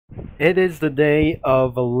It is the day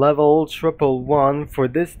of level 111 for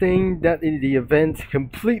this thing that in the event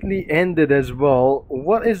completely ended as well.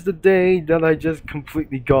 What is the day that I just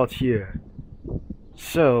completely got here?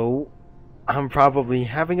 So, I'm probably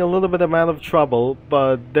having a little bit amount of trouble,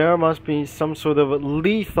 but there must be some sort of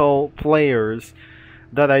lethal players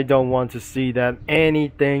that I don't want to see that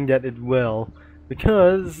anything that it will.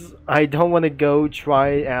 Because I don't want to go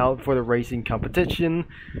try out for the racing competition,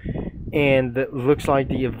 and it looks like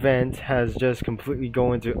the event has just completely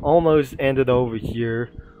going to almost ended over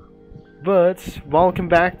here. But welcome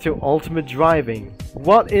back to Ultimate Driving.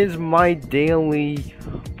 What is my daily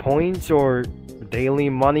points or daily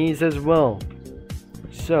monies as well?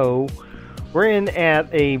 So we're in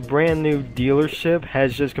at a brand new dealership,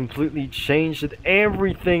 has just completely changed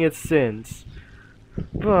everything it's since.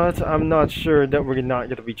 But I'm not sure that we're not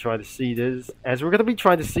going to be trying to see this, as we're going to be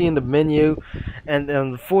trying to see in the menu, and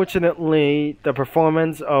unfortunately the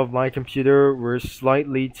performance of my computer was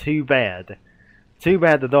slightly too bad. Too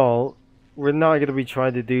bad at all. We're not going to be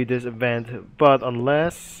trying to do this event, but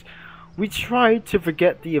unless we try to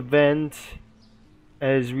forget the event,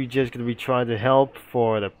 as we just going to be trying to help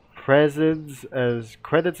for the presents as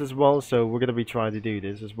credits as well, so we're going to be trying to do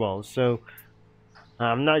this as well. So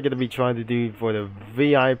I'm not going to be trying to do for the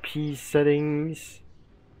VIP settings,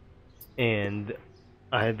 and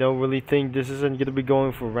I don't really think this isn't going to be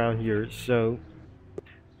going for around here. So,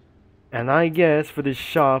 and I guess for this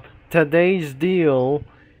shop, today's deal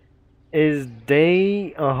is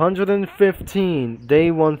day 115, day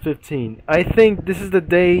 115. I think this is the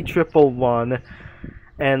day 111,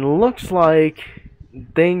 and looks like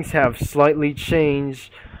things have slightly changed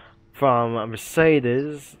from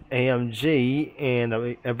Mercedes, AMG,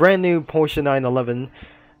 and a brand new Porsche 911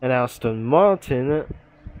 and Aston Martin.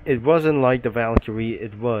 It wasn't like the Valkyrie,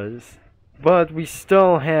 it was. But we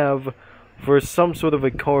still have for some sort of a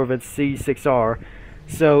Corvette C6R.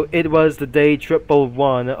 So it was the day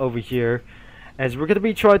 111 over here, as we're going to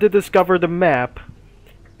be trying to discover the map.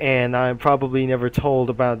 And I probably never told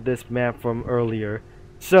about this map from earlier.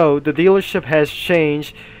 So the dealership has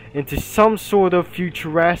changed into some sort of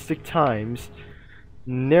futuristic times,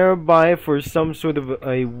 nearby for some sort of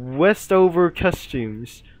a Westover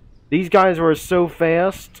costumes. These guys were so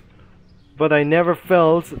fast, but I never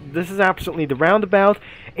felt. This is absolutely the roundabout,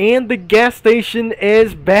 and the gas station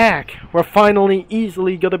is back. We're finally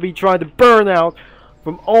easily gonna be trying to burn out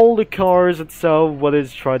from all the cars itself what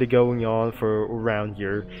is trying to going on for around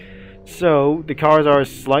here. So the cars are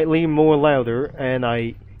slightly more louder, and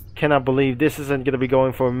I cannot believe this isn't going to be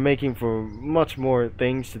going for making for much more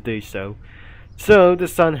things to do so. So the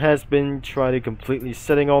sun has been trying to completely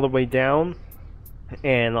setting all the way down,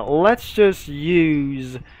 and let's just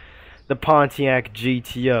use the Pontiac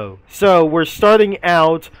GTO. So we're starting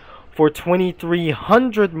out for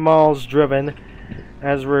 2,300 miles driven,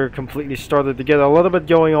 as we're completely started to get a little bit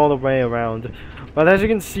going all the way around. But as you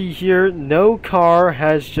can see here, no car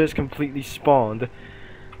has just completely spawned.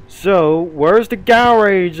 So, where's the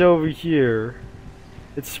garage over here?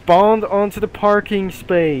 It spawned onto the parking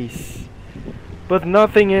space. But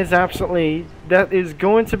nothing is absolutely that is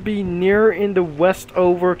going to be near in the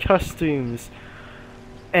Westover costumes.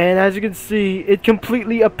 And as you can see, it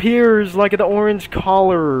completely appears like an orange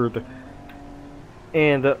collard.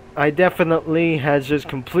 And I definitely has just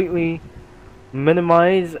completely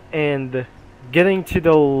minimized and getting to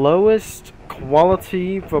the lowest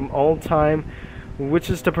quality from all time, which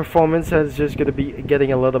is the performance has just going to be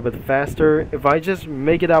getting a little bit faster. If I just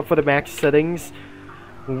make it out for the max settings,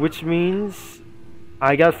 which means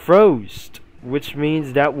I got froze, which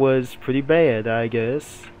means that was pretty bad, I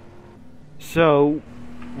guess. So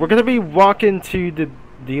we're going to be walking to the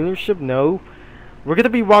dealership. No, we're going to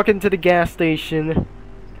be walking to the gas station,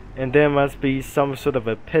 and there must be some sort of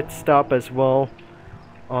a pit stop as well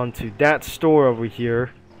onto that store over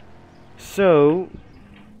here. So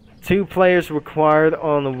 2 players required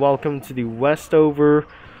on the welcome to the Westover.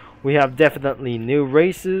 We have definitely new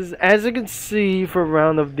races. As you can see for a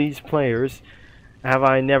round of these players, have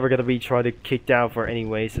I never going to be trying to kicked out for any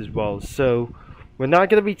race as well. So we're not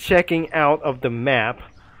going to be checking out of the map.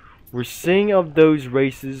 We're seeing of those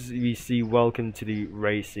races. We see welcome to the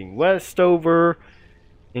Racing Westover,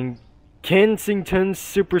 in Kensington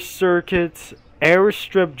Super Circuit,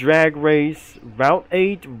 Airstrip Drag Race, Route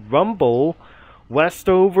 8 Rumble,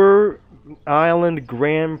 Westover Island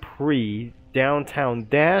Grand Prix, Downtown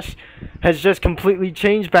Dash has just completely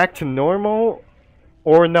changed back to normal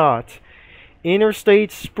or not.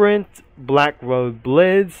 Interstate Sprint, Black Road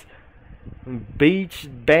Blitz, Beach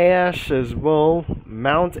Bash as well,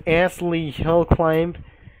 Mount Astley Hill Climb,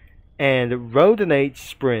 and Rodenate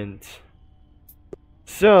Sprint.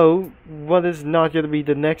 So, what is not going to be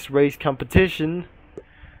the next race competition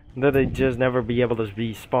that I just never be able to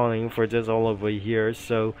be spawning for just all over here.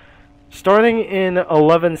 So, starting in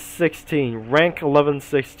 1116, rank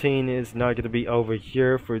 1116 is not going to be over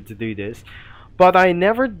here to do this. But I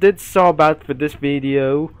never did saw about for this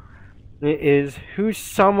video is who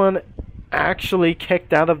someone actually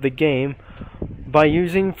kicked out of the game by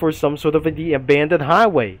using for some sort of the abandoned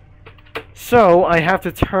highway. So I have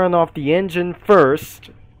to turn off the engine first.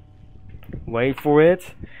 Wait for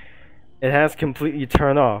it. It has completely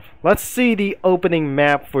turned off. Let's see the opening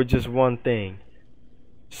map for just one thing.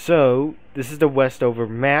 So this is the Westover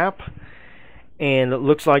map, and it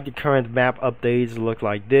looks like the current map updates look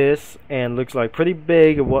like this, and looks like pretty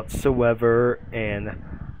big whatsoever, and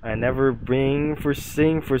I never bring for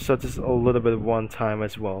seeing for such as a little bit one time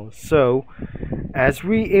as well. So as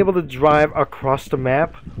we able to drive across the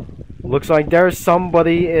map, looks like there's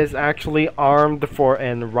somebody is actually armed for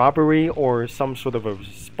an robbery or some sort of a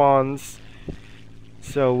response.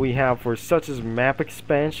 So we have for such as map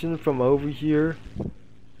expansion from over here.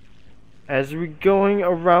 As we're going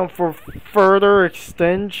around for further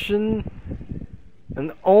extension,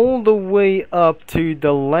 and all the way up to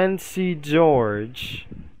the Lancy George,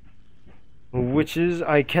 which is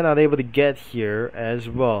I cannot able to get here as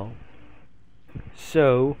well.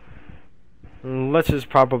 So let's just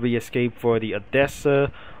probably escape for the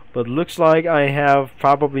Odessa, but looks like I have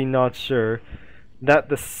probably not sure that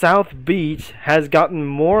the South Beach has gotten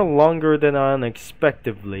more longer than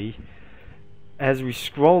unexpectedly. As we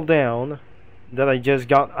scroll down, that I just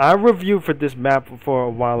got a review for this map for a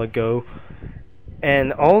while ago,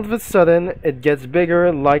 and all of a sudden it gets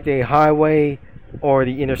bigger like a highway or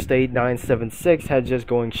the Interstate 976 had just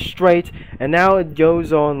going straight, and now it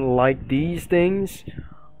goes on like these things.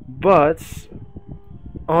 But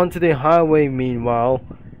onto the highway, meanwhile,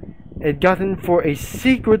 it got in for a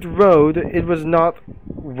secret road. It was not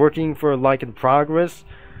working for like in progress.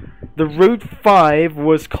 The Route 5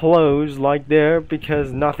 was closed like there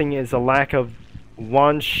because nothing is a lack of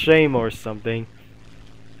one shame or something.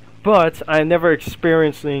 But I never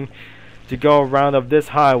experiencing to go around of this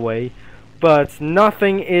highway, but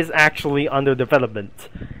nothing is actually under development,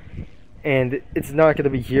 and it's not going to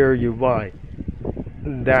be here UI.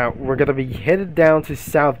 That we're going to be headed down to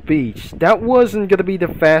South Beach. That wasn't going to be the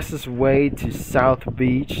fastest way to South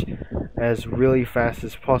Beach, as really fast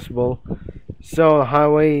as possible. So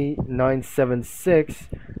Highway 976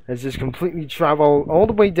 has just completely traveled all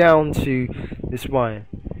the way down to this one,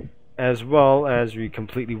 as well as we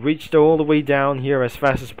completely reached all the way down here as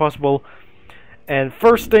fast as possible. And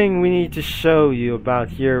first thing we need to show you about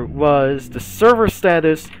here was the server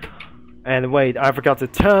status. And wait, I forgot to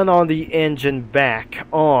turn on the engine back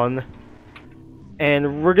on.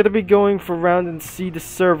 And we're gonna be going for around and see the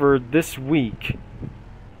server this week.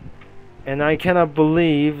 And I cannot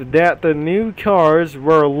believe that the new cars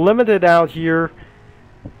were limited out here,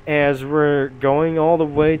 as we're going all the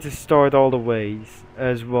way to start all the ways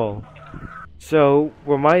as well. So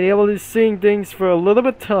we might be able to see things for a little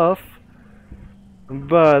bit tough,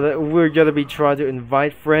 but we're gonna be trying to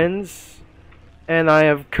invite friends. And I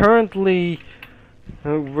have currently,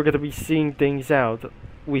 we're going to be seeing things out.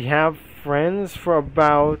 We have friends for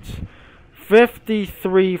about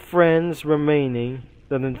 53 friends remaining.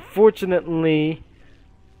 That unfortunately,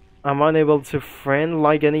 I'm unable to friend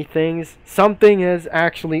like anything. Something has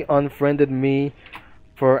actually unfriended me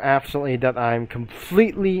for absolutely that I'm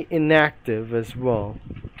completely inactive as well.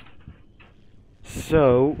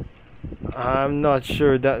 So, I'm not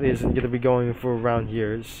sure that isn't going to be going for around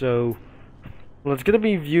here. So, well, it's going to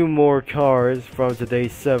be view more cars from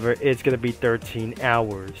today's server. It's going to be 13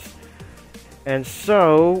 hours. And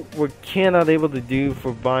so, we cannot able to do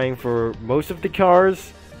for buying for most of the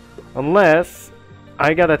cars. Unless,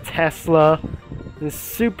 I got a Tesla. A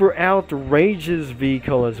super outrageous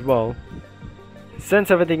vehicle as well. Since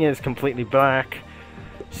everything is completely black.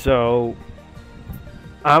 So,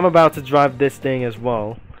 I'm about to drive this thing as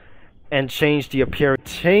well. And change the appearance.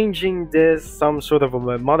 Changing this some sort of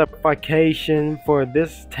a modification for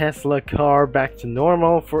this Tesla car back to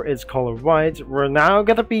normal for its color white. We're now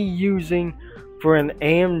gonna be using for an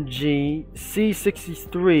AMG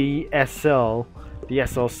C63 SL, the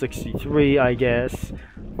SL63 I guess,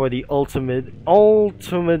 for the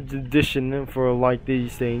ultimate edition for like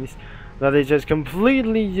these things that is just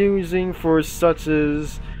completely using for such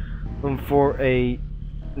as for a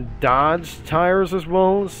Dodge tires as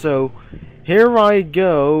well. So here I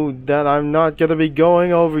go, that I'm not gonna be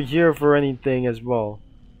going over here for anything as well.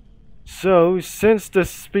 So since the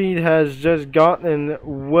speed has just gotten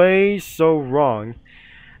way so wrong,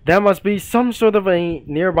 That must be some sort of a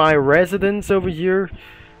nearby residence over here.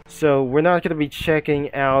 So we're not going to be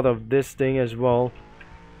checking out of this thing as well.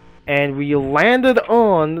 And we landed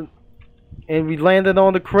on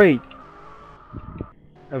the crate.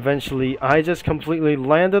 Eventually, I just completely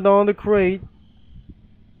landed on the crate.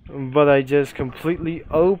 But I just completely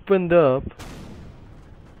opened up.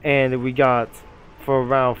 And we got,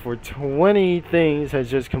 for 20 things has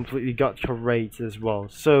just completely got crates as well.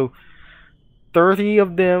 So 30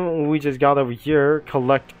 of them we just got over here.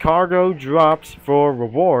 Collect cargo drops for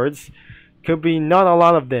rewards. Could be not a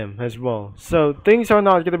lot of them as well. So things are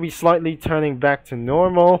not going to be slightly turning back to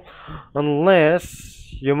normal.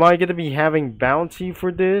 Unless you might going to be having bounty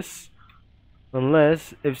for this.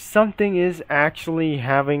 Unless if something is actually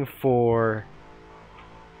having for...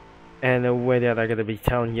 And the way that I'm going to be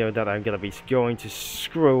telling you that I'm going to be going to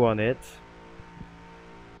screw on it.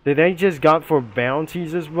 Did I just got for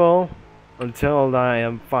bounties as well? Until I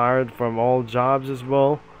am fired from all jobs as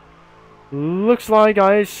well. Looks like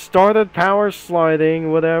I started power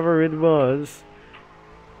sliding, whatever it was.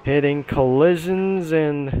 Hitting collisions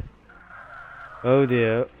and... Oh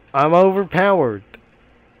dear, I'm overpowered.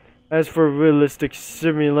 As for realistic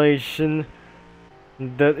simulation,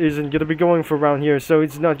 that isn't going to be going for around here, so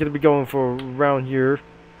it's not going to be going for around here.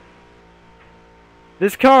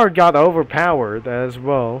 This car got overpowered as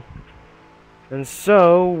well. And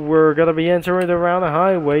so, we're going to be entering around the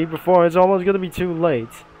highway before it's almost going to be too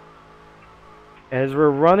late. As we're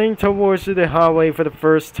running towards the highway for the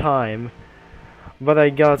first time. But I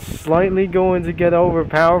got slightly going to get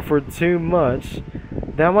overpowered for too much.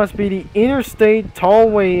 That must be the interstate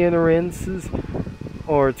tollway entrances.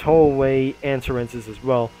 Or tollway entrances as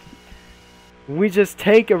well. We just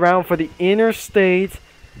take around for the interstate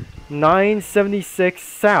 976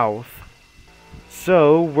 south.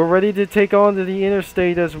 So, we're ready to take on to the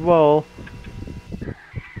interstate as well.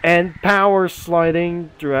 And power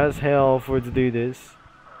sliding through as hell to do this.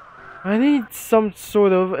 I need some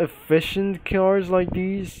sort of efficient cars like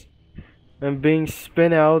these. And being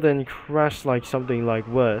spin out and crash like something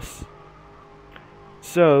like this.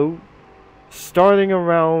 So, starting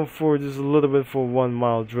around for just a little bit for 1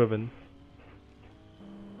 mile driven.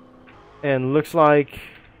 And looks like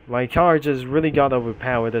my car just really got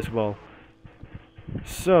overpowered as well.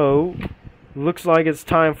 So, looks like it's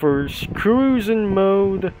time for cruising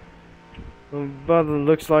mode. But it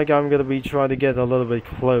looks like I'm gonna be trying to get a little bit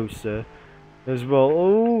closer as well.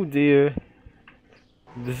 Oh dear.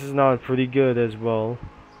 This is not pretty good as well.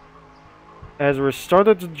 As we're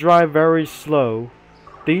starting to drive very slow,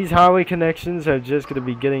 these highway connections are just gonna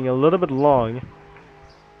be getting a little bit long.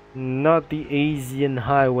 Not the Asian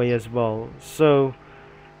highway as well. So,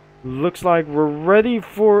 looks like we're ready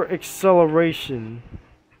for acceleration.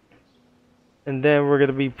 And then we're going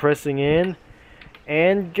to be pressing in.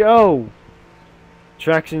 And go!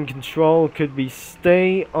 Traction control could be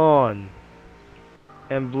stay on.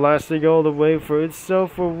 And blasting all the way for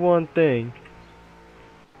itself for one thing.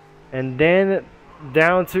 And then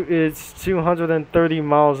down to its 230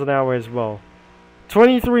 miles an hour as well.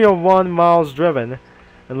 2301 miles driven.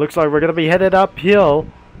 And looks like we're going to be headed uphill.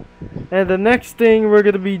 And the next thing we're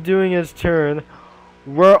going to be doing is turn.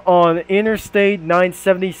 We're on Interstate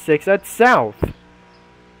 976 at south.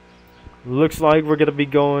 Looks like we're going to be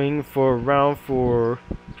going for around for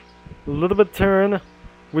a little bit turn.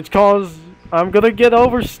 Which cause I'm going to get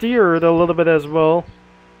oversteered a little bit as well.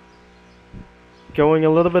 Going a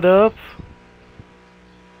little bit up.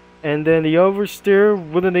 And then the oversteer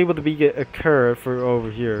wouldn't able to be a curve for over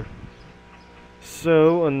here.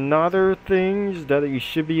 So another thing that you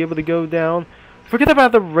should be able to go down. Forget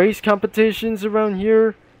about the race competitions around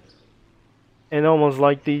here. And almost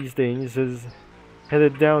like these things is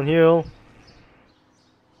headed downhill.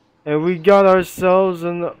 And we got ourselves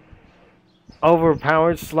an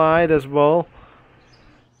overpowered slide as well.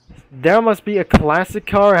 There must be a classic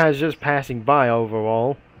car has just passing by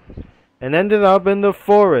overall. And ended up in the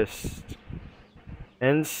forest.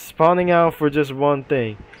 And spawning out for just one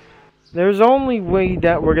thing. There's only way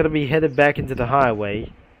that we're going to be headed back into the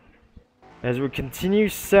highway. As we continue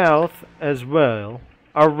south as well.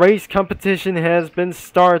 Our race competition has been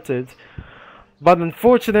started. But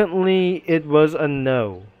unfortunately, it was a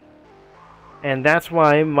no. And that's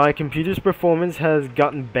why my computer's performance has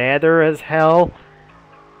gotten better as hell.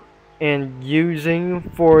 And using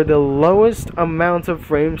for the lowest amount of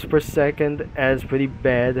frames per second as pretty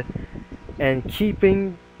bad. And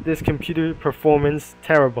keeping this computer performance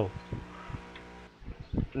terrible.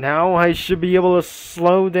 Now I should be able to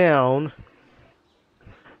slow down.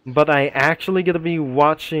 But I actually gotta be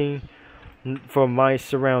watching for my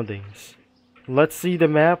surroundings. Let's see the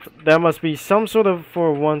map. That must be some sort of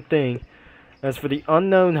for one thing. As for the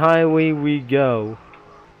unknown highway we go.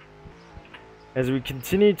 As we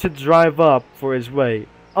continue to drive up for his way.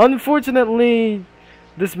 Unfortunately,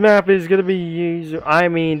 this map is going to be used,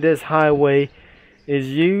 this highway is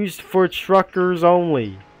used for truckers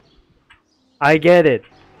only. I get it.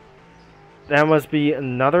 That must be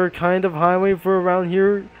another kind of highway for around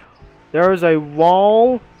here. There is a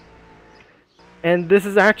wall. And this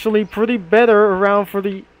is actually pretty better around for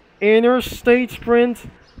the interstate sprint.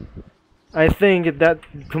 I think that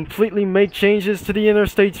completely make changes to the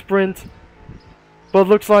interstate sprint. But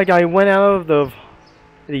looks like I went out of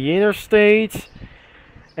the interstate.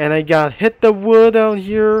 And I got hit the wood out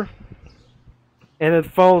here. And it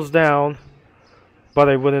falls down. But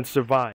I wouldn't survive.